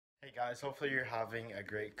Hey guys, hopefully you're having a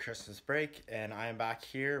great Christmas break, and I am back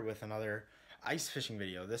here with another ice fishing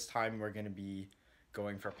video. This time we're going to be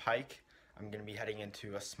going for pike. I'm going to be heading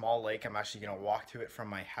into a small lake. I'm actually going to walk to it from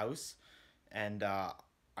my house, and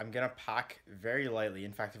I'm going to pack very lightly.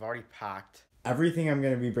 In fact, I've already packed everything I'm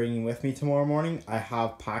going to be bringing with me tomorrow morning. I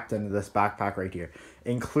have packed into this backpack right here,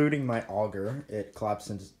 including my auger. It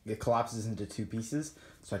collapses into two pieces,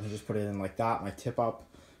 so I can just put it in like that. My tip up,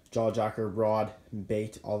 jaw jacker, rod,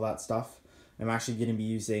 bait, all that stuff. I'm actually going to be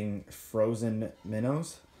using frozen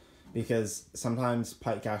minnows because sometimes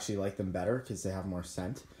pike actually like them better because they have more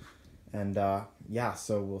scent. And yeah,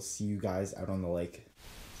 so we'll see you guys out on the lake.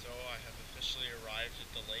 So I have officially arrived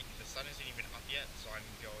at the lake. The sun isn't even up yet, so I'm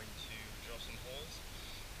going to drill some holes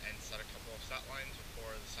and set a couple of set lines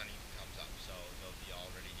before the sun even comes up. So they'll be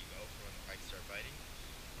all ready to go for when the pike start biting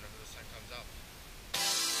whenever the sun comes up.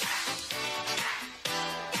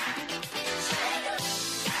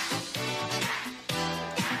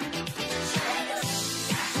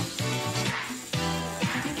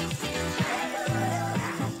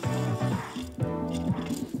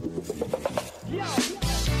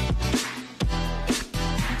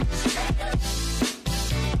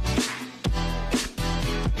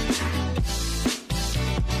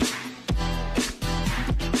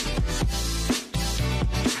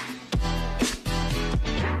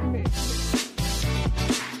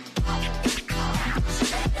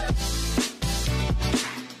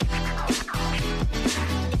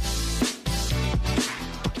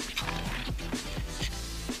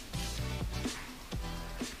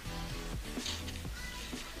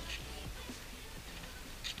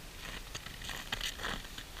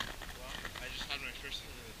 First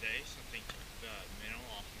of the day, something took the minnow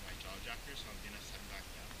off of my jaw jacker, so I'm gonna set him back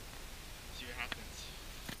down. See what happens.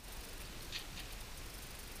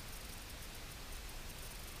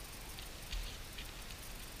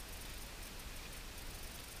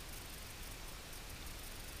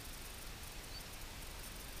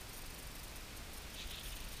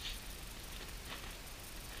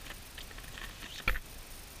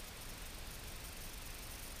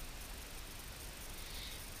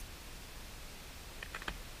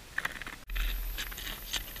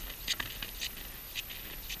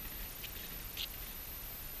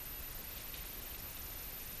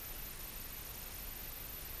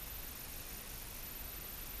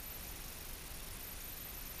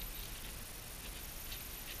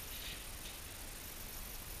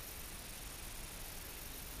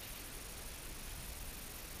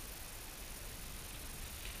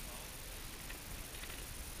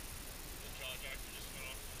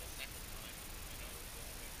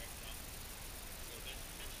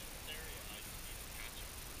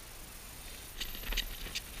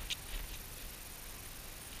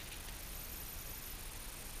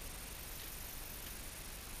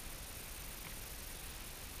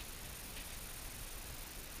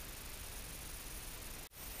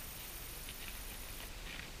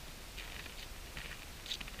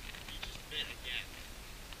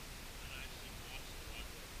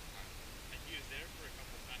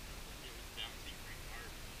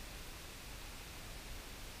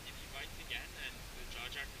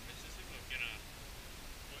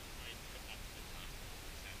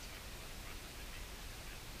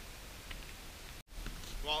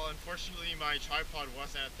 Well, unfortunately my tripod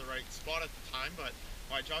wasn't at the right spot at the time, but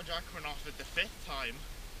my jaw jack went off at the 5th time,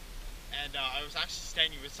 and I was actually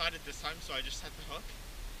standing beside it this time, so I just set the hook,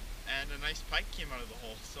 and a nice pike came out of the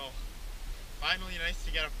hole. So finally nice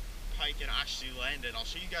to get a pike and actually land it. I'll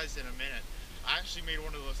show you guys in a minute. I actually made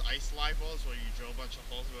one of those ice live wells where you drill a bunch of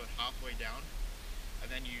holes about halfway down, and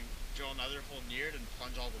then you drill another hole near it and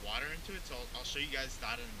plunge all the water into it, so I'll show you guys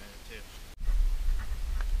that in a minute too.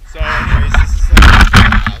 So anyways, this is the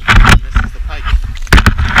and this is the pike.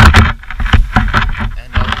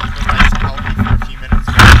 And I'll leave them nice and healthy for a few minutes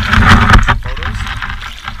while I take some photos.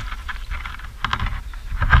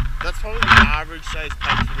 That's probably the average size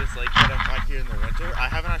pike for this lake that I've caught here in the winter.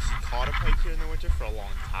 I haven't actually caught a pike here in the winter for a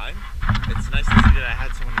long time. It's nice to see that I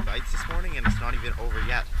had so many bites this morning and it's not even over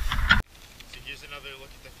yet. So here's another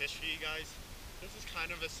look at the fish for you guys. This is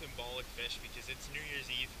kind of a symbolic fish because it's New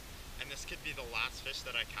Year's Eve. And this could be the last fish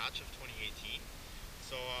that I catch of 2018.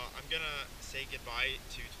 So I'm gonna say goodbye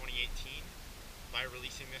to 2018 by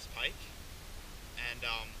releasing this pike. And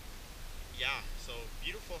yeah, so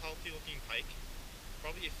beautiful, healthy looking pike.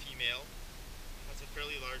 Probably a female. Has a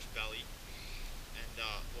fairly large belly. And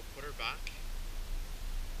we'll put her back.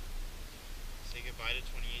 Say goodbye to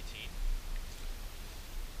 2018.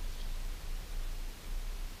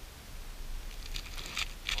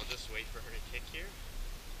 I'll just wait for her to kick here.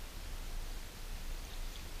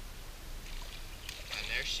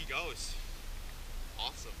 there she goes.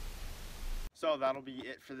 Awesome. So that'll be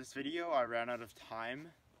it for this video. I ran out of time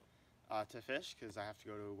to fish because I have to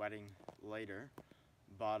go to a wedding later.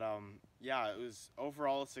 But yeah, it was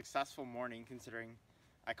overall a successful morning considering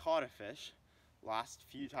I caught a fish. Last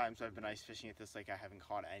few times I've been ice fishing at this lake, I haven't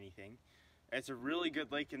caught anything. It's a really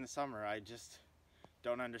good lake in the summer. I just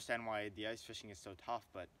don't understand why the ice fishing is so tough,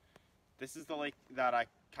 but this is the lake that I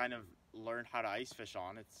kind of learned how to ice fish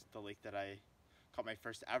on. It's the lake that I caught my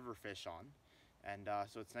first ever fish on. And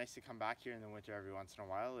so it's nice to come back here in the winter every once in a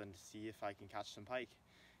while and see if I can catch some pike.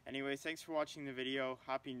 Anyways, thanks for watching the video.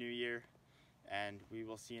 Happy New Year, and we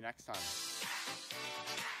will see you next time.